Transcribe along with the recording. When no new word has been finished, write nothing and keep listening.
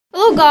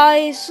Hello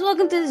guys,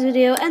 welcome to this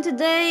video, and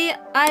today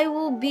I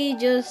will be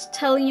just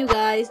telling you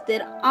guys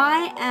that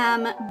I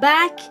am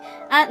back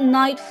at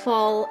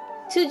Knightfall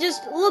to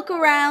just look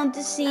around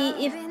to see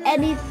if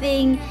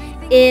anything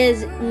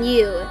is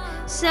new.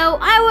 So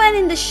I went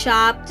in the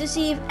shop to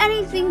see if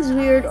anything's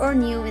weird or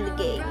new in the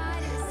game.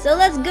 So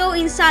let's go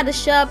inside the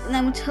shop and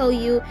I will tell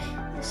you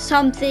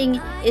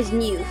something is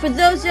new. For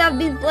those who have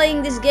been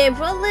playing this game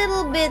for a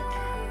little bit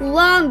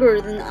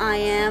longer than I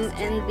am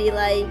and be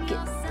like,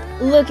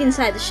 look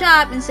inside the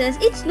shop and says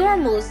it's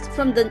normal, it's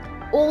from the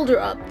older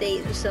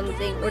update or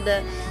something, or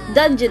the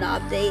dungeon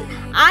update.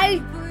 I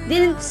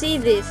didn't see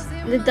this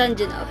in the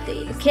dungeon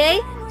update, okay?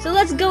 So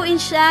let's go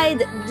inside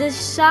the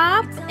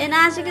shop, and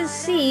as you can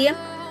see,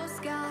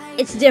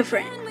 it's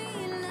different.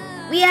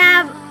 We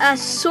have a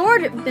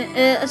sword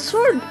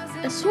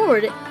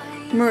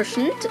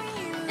merchant,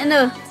 and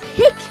a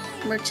pick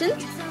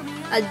merchant,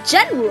 a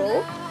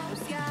general,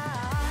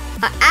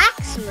 an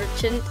axe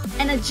merchant,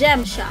 and a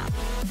gem shop.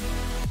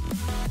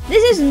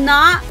 This is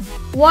not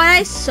what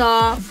I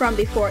saw from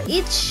before.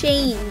 It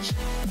changed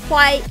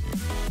quite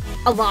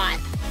a lot.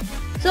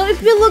 So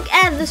if you look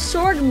at the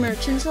sword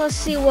merchants, let's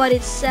see what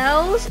it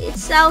sells. It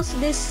sells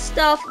this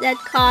stuff that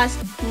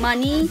costs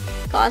money,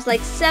 costs like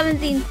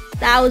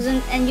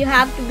 17,000, and you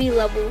have to be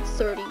level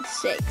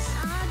 36.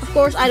 Of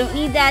course, I don't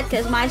need that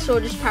because my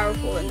sword is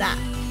powerful than that.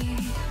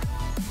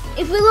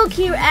 If we look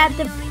here at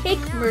the pick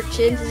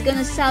merchants, it's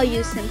gonna sell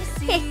you some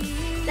pick.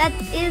 That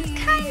is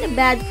kind of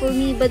bad for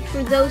me, but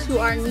for those who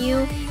are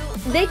new,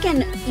 they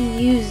can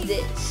use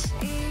this.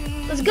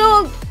 Let's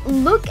go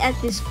look at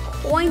this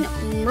coin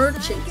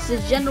merchant. It's a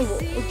general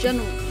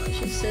merchant.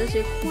 It says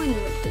your coin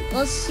merchant.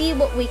 Let's see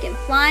what we can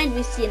find.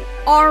 We see an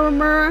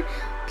armor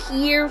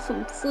here,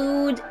 from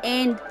food,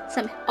 and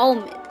some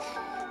helmet.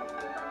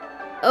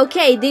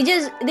 Okay, they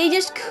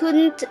just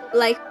couldn't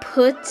like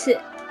put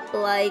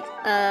like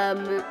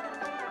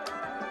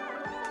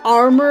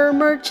armor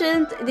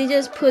merchant. They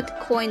just put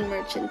coin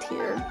merchant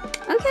here.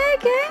 Okay.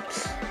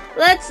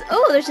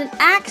 There's an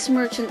axe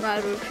merchant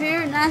right over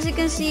here, and as you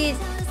can see,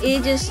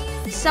 it just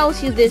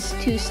sells you this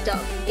two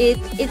stuff.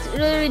 It's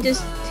literally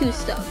just two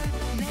stuff.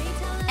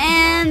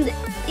 And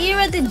here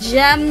at the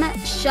gem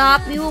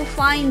shop, you will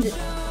find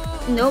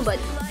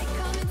nobody.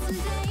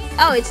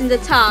 Oh, it's in the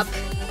top.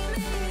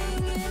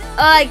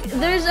 Like,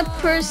 there's a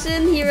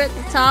person here at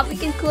the top. You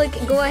can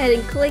go ahead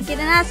and click it,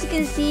 and as you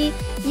can see,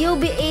 you'll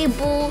be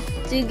able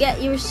to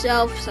get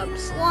yourself some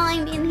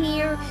slime in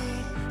here.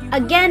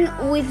 Again,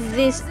 with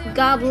this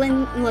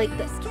goblin, like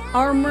the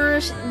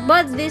armors,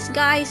 but this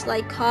guy's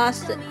like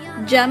cost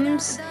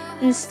gems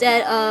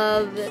instead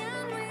of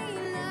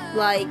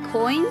like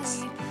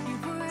coins.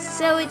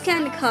 So it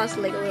kind of costs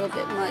like a little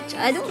bit much.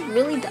 I don't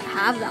really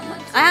have that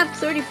much. I have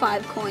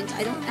 35 coins.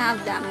 I don't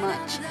have that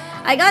much.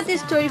 I got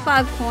this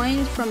 35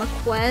 coins from a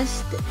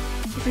quest.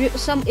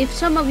 If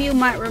some of you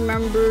might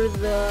remember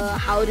the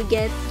how to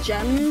get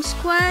gems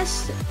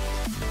quest,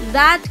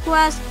 that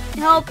quest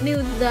helped me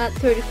with that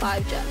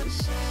 35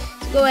 gems.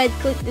 So go ahead,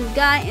 click this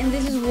guy, and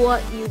this is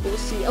what you will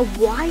see: a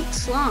white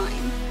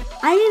slime.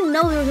 I didn't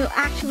know there was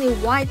actually a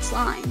white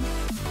slime.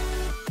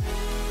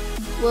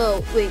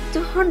 Whoa, wait,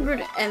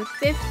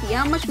 250.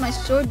 How much my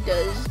sword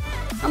does?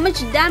 How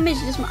much damage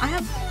does my?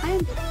 I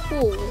am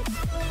full.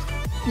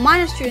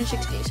 Minus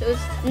 360, so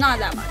it's not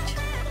that much.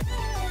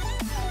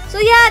 So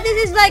yeah,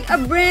 this is like a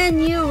brand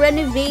new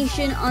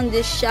renovation on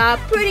this shop.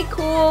 Pretty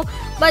cool,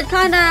 but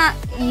kind of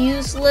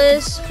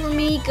useless for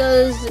me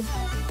because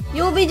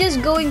you'll be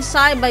just going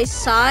side by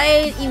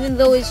side, even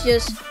though it's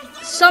just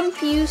some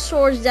few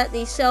swords that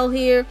they sell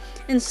here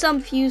and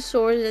some few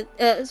swords,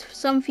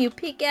 some few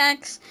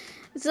pickaxe.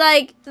 It's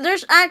like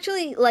there's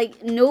actually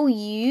like no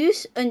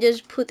use in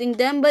just putting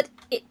them, but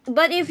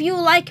if you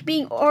like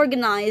being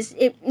organized,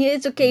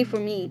 it's okay for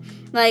me.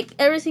 Like,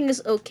 everything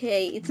is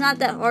okay. It's not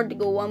that hard to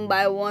go one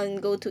by one,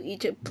 go to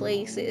each of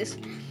places.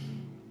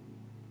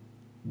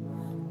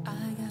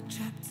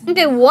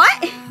 Okay,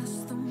 what?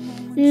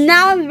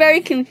 Now I'm very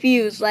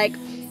confused. Like,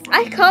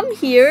 I come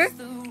here,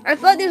 I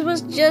thought this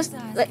was just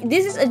like,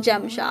 this is a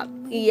gem shop.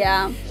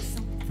 Yeah.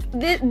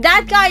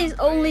 That guy is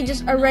only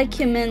just a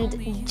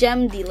recommend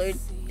gem dealer.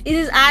 It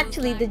is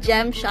actually the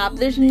gem shop.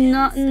 There's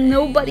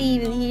nobody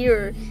even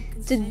here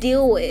to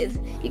deal with.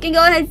 You can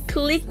go ahead and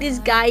click this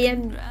guy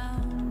and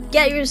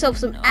get yourself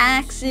some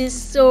axes,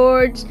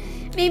 swords.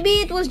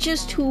 Maybe it was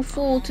just too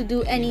full to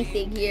do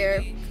anything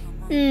here.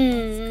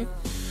 To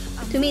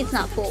me, it's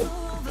not full.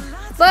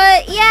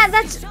 But yeah,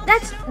 that's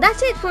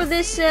it for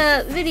this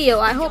video.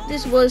 I hope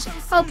this was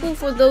helpful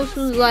for those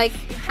who like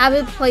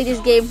haven't played this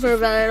game for a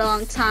very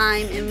long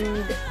time,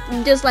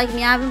 and just like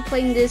me, I haven't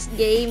played this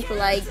game for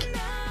like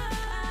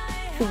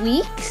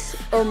weeks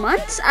or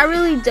months. I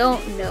really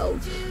don't know.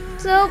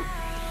 So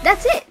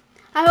that's it.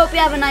 I hope you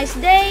have a nice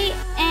day,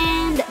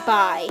 and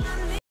bye.